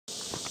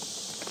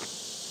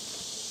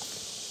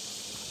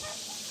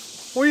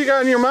What you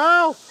got in your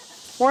mouth?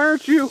 Why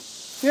aren't you?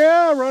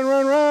 Yeah, run,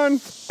 run,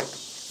 run.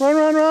 Run,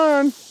 run,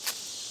 run.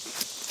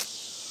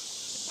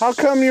 How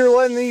come you're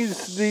letting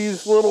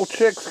these little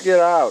chicks get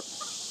out?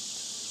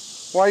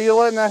 Why are you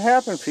letting that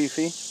happen,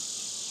 Fifi?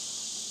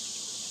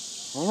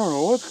 I don't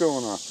know what's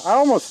going on. I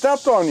almost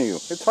stepped on you.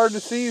 It's hard to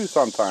see you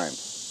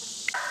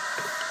sometimes.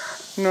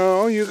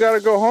 No, you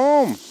gotta go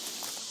home.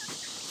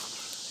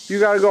 You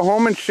gotta go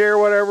home and share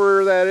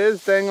whatever that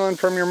is dangling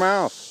from your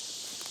mouth.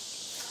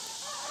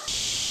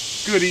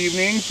 Good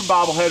evening from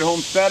Bobblehead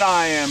Homestead.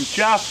 I am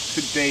Jeff.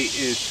 Today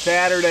is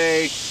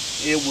Saturday.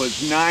 It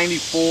was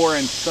 94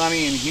 and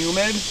sunny and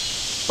humid,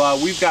 but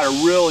we've got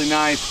a really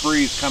nice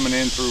breeze coming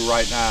in through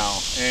right now,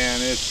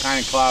 and it's kind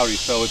of cloudy,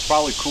 so it's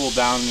probably cooled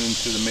down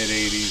into the mid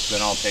 80s.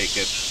 Then I'll take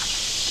it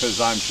because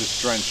I'm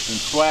just drenched in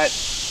sweat.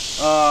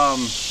 Bob.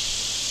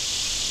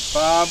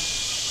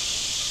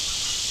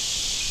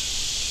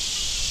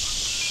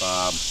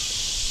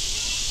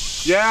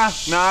 Yeah,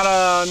 not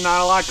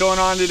a lot going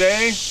on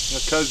today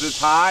because it's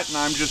hot and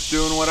I'm just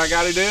doing what I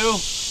gotta do.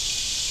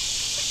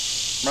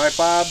 Right,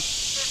 Bob?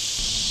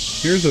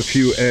 Here's a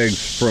few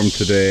eggs from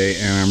today,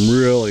 and I'm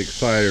really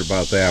excited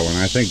about that one.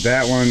 I think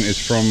that one is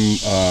from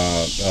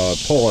a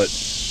pullet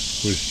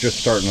who's just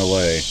starting to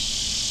lay,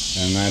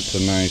 and that's a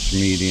nice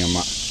medium,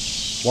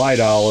 light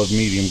olive,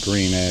 medium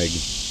green egg.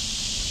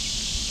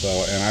 So,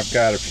 and I've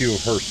got a few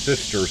of her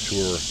sisters who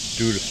are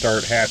due to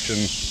start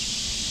hatching,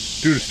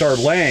 due to start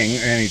laying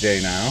any day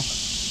now,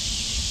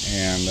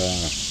 and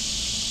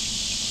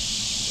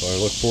so I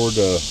look forward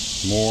to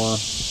more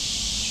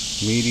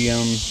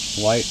medium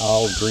light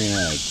olive green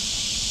eggs.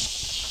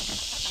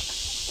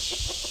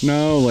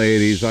 No,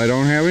 ladies, I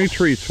don't have any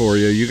treats for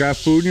you. You got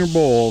food in your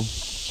bowl.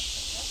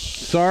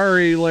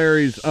 Sorry,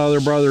 Larry's other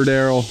brother,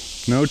 Daryl.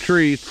 No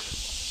treats.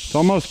 It's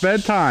almost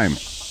bedtime.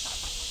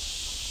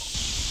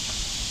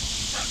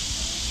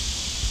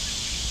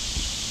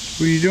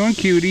 What are you doing,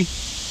 cutie?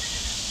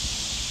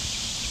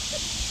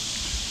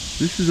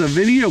 This is a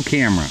video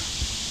camera.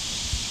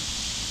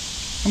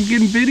 I'm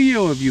getting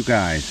video of you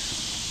guys.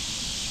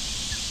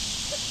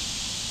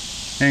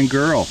 And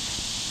girl.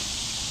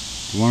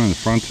 The one in the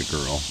front's a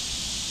girl.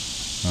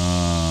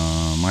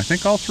 I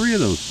think all three of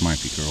those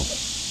might be girls.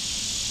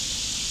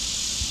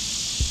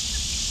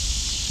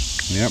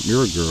 Yep,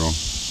 you're a girl.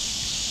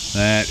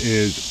 That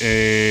is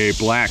a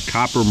black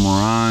copper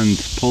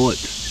Moran's pullet.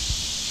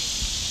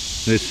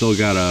 They still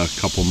got a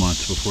couple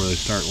months before they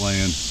start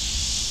laying.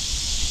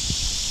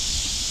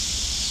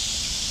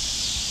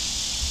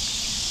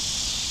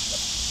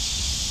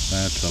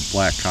 That's a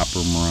black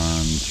copper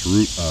Moran's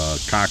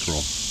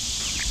cockerel.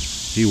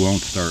 He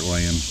won't start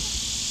laying.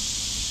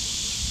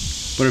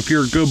 But if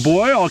you're a good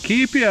boy, I'll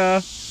keep you.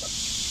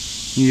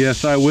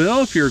 Yes, I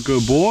will if you're a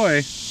good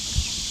boy.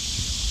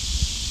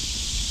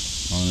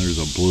 Oh, there's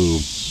a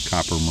blue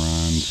copper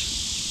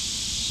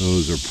Moran's.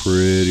 Those are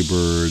pretty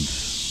birds.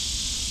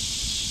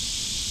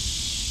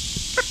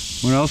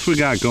 What else we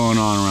got going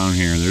on around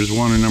here? There's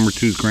one of number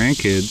 2's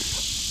grandkids.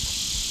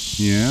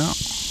 Yeah.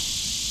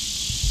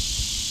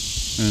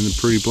 And the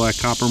pretty black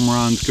copper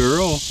Moran's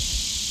girl.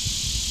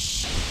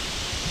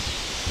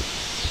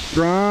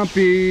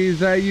 Grumpy, is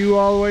that you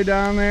all the way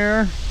down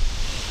there?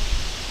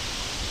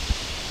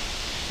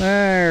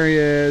 There he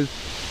is.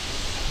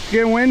 It's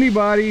getting windy,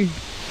 buddy.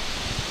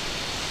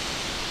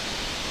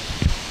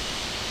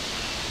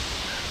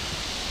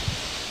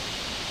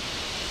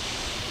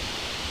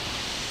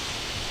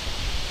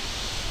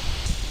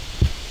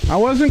 I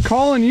wasn't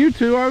calling you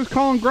two, I was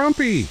calling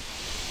Grumpy.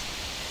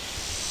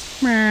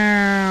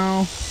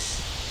 Meow.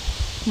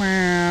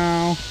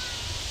 Meow.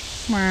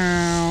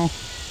 Meow.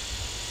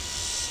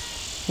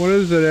 What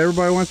is it?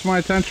 Everybody wants my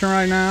attention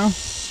right now?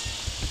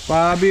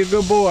 Bob, be a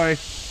good boy.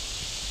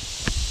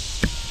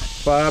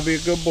 Bob, be a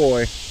good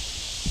boy.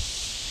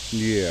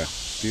 Yeah,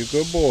 be a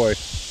good boy.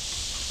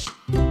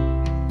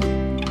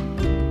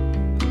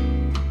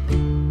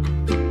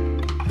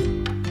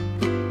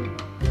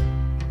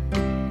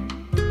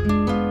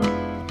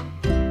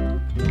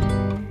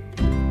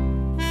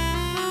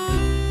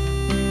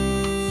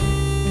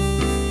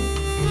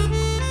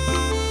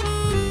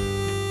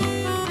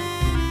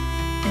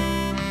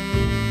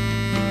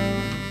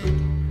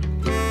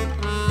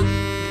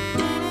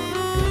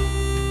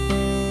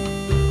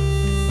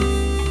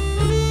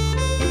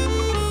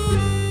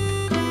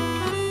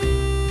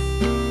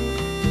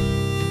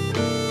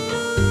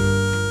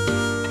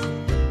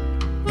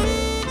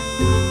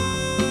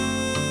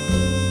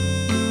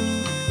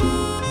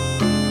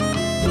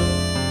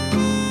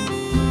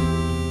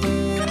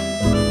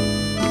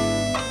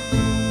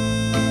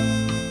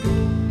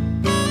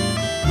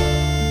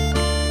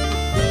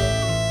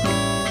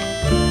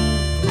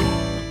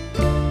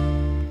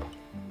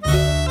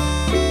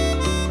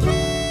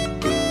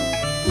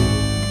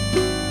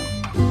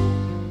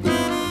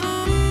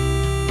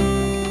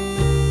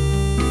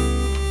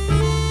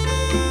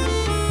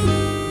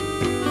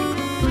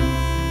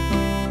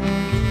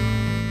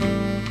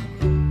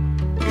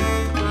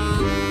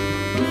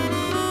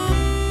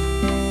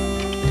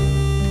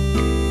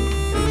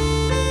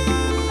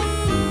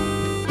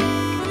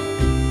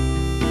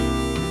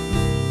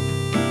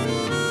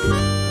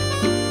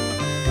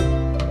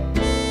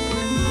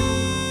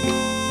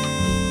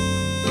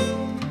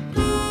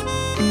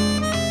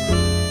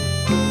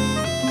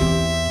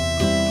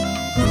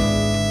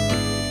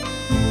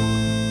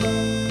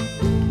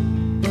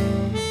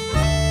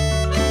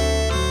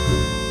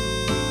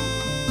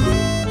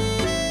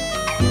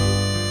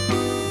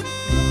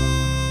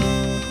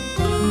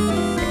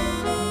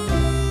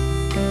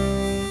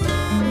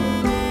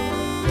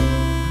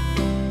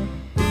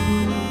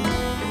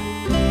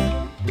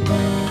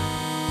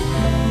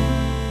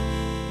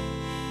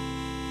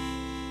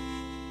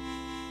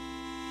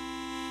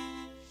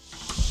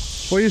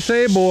 What do you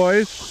say,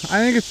 boys?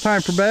 I think it's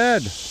time for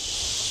bed.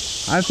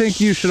 I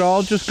think you should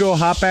all just go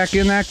hop back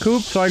in that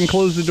coop so I can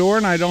close the door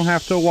and I don't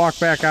have to walk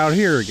back out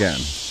here again.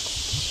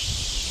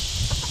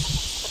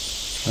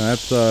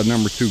 That's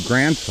number 2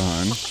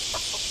 grandson,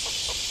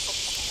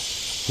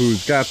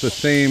 who's got the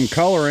same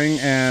coloring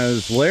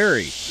as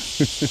Larry.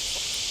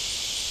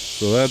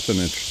 So that's an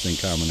interesting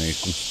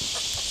combination.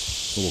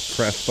 Little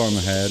crest on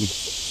the head.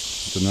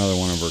 It's another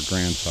one of our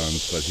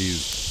grandsons, but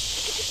he's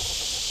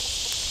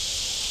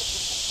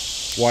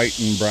white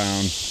and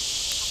brown.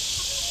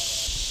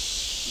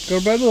 Go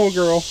to bed, little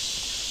girl.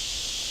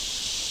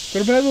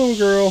 Go to bed, little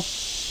girl.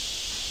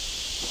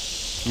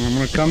 I'm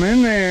gonna come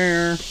in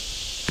there.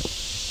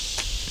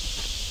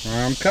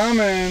 I'm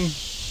coming.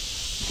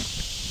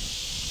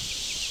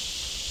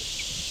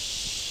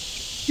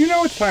 You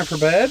know it's time for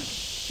bed.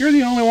 You're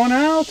the only one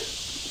out.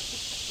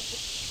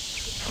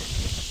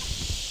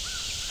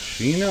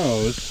 She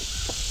knows.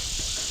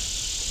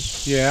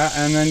 Yeah,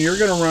 and then you're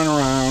gonna run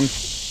around.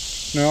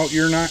 No,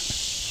 you're not.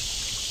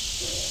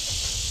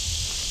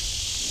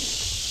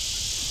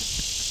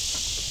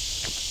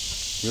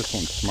 This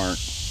one's smart.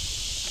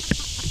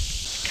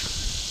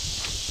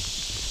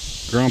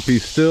 Grumpy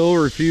still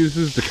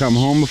refuses to come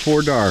home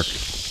before dark.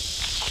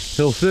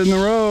 He'll sit in the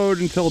road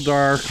until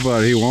dark,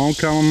 but he won't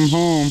come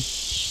home.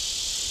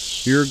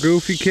 You're a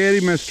goofy kitty,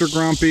 Mr.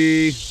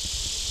 Grumpy.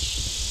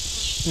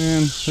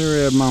 And there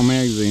we have my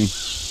magazine.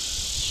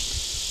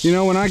 You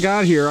know, when I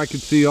got here, I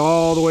could see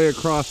all the way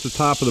across the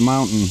top of the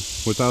mountain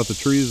without the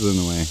trees in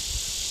the way.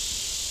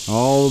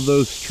 All of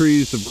those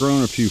trees have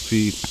grown a few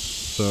feet,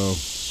 so a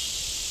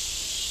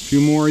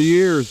few more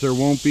years there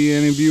won't be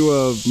any view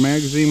of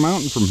Magazine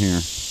Mountain from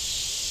here.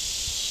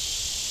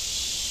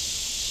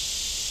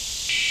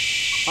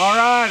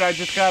 Alright, I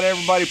just got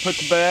everybody put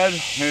to bed,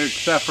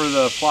 except for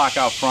the flock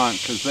out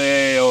front, because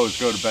they always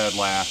go to bed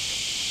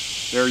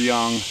last. They're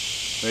young.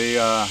 They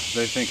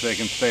think they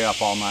can stay up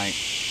all night.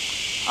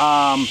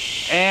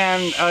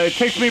 It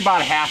takes me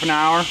about half an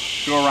hour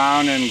to go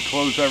around and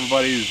close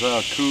everybody's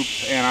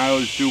coops, and I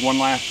always do one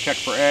last check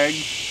for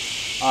eggs.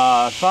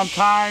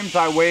 Sometimes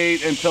I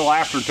wait until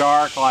after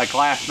dark, like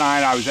last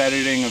night I was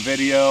editing a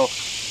video,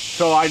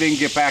 so I didn't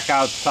get back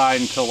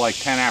outside until like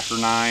 10 after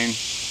 9.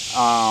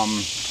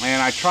 And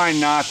I try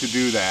not to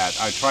do that.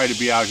 I try to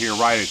be out here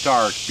right at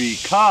dark,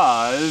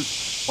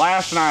 because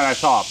last night I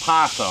saw a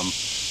possum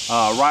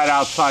right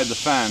outside the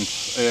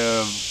fence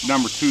of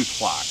number 2's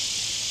flock.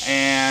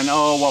 And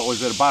oh, what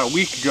was it? About a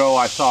week ago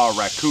I saw a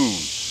raccoon.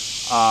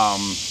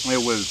 It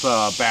was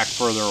back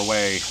further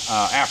away.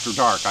 After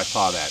dark I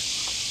saw that.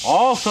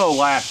 Also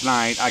last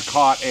night I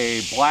caught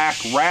a black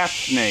rat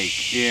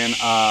snake in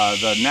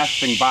the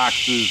nesting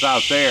boxes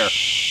out there,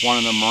 one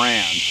of the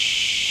Morans.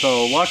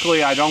 So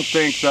luckily I don't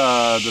think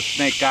the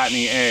snake got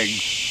any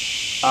eggs,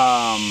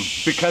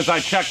 because I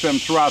checked them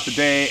throughout the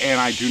day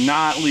and I do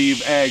not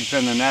leave eggs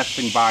in the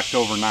nesting box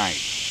overnight.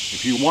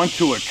 If you want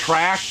to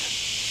attract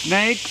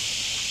snakes,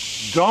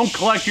 don't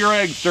collect your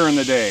eggs during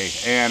the day,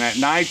 and at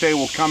night they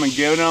will come and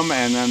get them,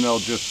 and then they'll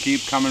just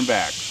keep coming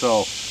back.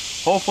 So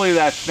hopefully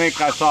that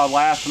snake I saw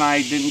last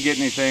night didn't get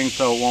anything,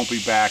 so it won't be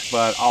back,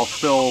 but I'll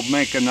still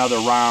make another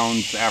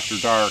rounds after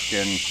dark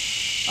and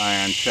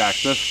check.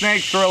 The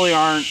snakes really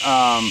aren't,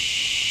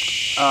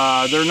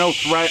 they're no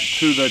threat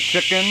to the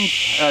chickens,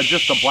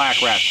 just a black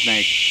rat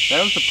snake.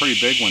 That was a pretty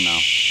big one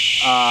though.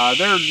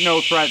 They're no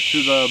threat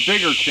to the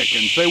bigger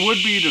chickens. They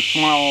would be to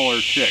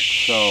smaller chicks,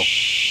 so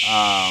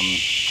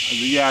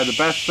yeah, the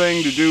best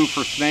thing to do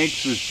for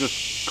snakes is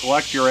just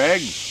collect your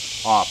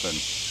eggs often.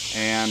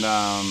 And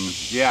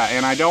yeah,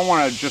 and I don't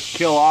want to just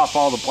kill off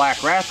all the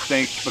black rat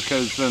snakes,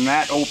 because then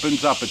that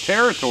opens up a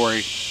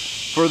territory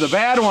for the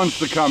bad ones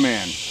to come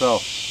in. So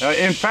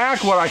in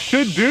fact, what I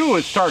should do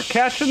is start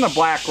catching the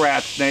black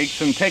rat snakes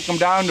and take them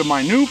down to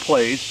my new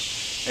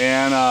place,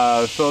 and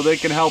so they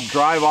can help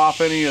drive off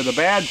any of the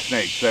bad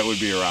snakes that would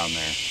be around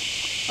there.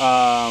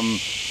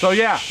 So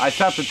yeah, I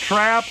set the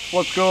traps.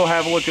 Let's go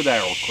have a look at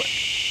that real quick.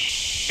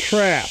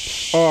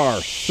 Traps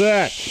are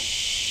set.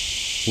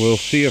 We'll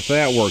see if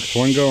that works.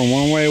 One going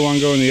one way, one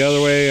going the other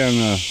way, and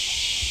the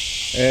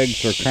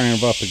eggs are kind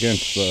of up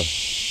against the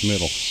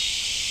middle.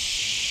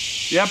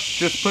 Yep,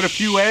 just put a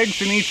few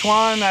eggs in each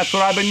one. That's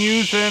what I've been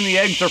using. The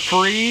eggs are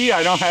free.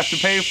 I don't have to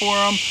pay for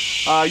them.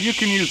 You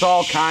can use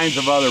all kinds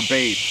of other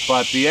baits,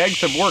 but the eggs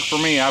have worked for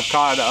me. I've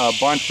caught a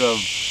bunch of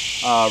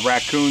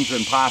raccoons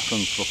and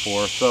possums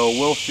before, so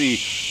we'll see.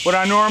 What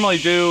I normally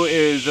do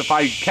is, if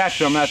I catch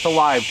them, that's a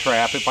live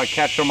trap. If I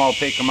catch them, I'll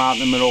take them out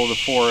in the middle of the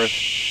forest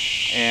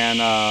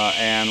and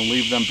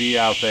leave them be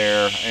out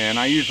there. And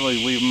I usually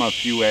leave them a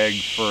few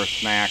eggs for a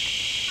snack.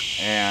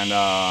 And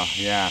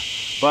yeah.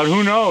 But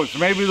who knows?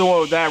 Maybe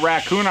that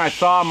raccoon I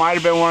saw might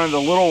have been one of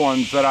the little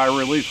ones that I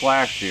released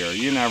last year.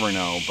 You never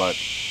know. But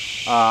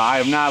I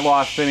have not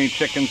lost any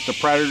chickens to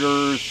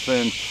predators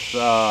since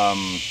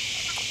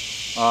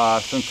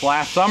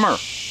last summer.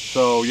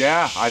 So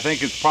yeah, I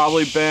think it's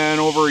probably been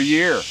over a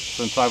year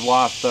since I've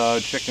lost a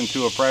chicken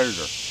to a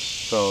predator.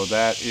 So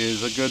that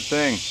is a good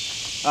thing.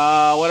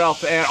 What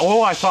else? And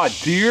oh, I saw a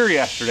deer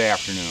yesterday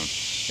afternoon.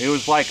 It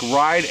was like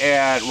right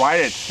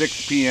at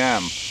 6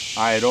 p.m.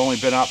 I had only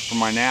been up from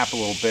my nap a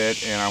little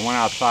bit, and I went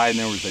outside and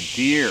there was a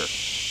deer,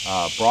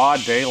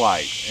 broad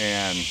daylight.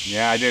 And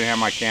yeah, I didn't have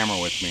my camera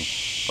with me,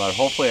 but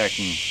hopefully I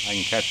can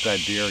catch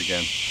that deer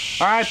again.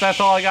 All right,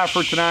 that's all I got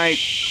for tonight.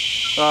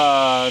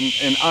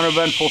 An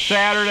uneventful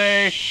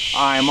Saturday.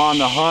 I'm on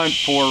the hunt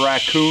for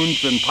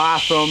raccoons and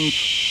possums,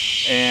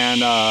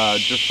 and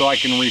just so I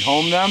can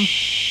rehome them.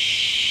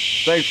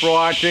 Thanks for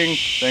watching.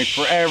 Thanks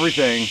for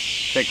everything.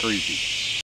 Take her easy.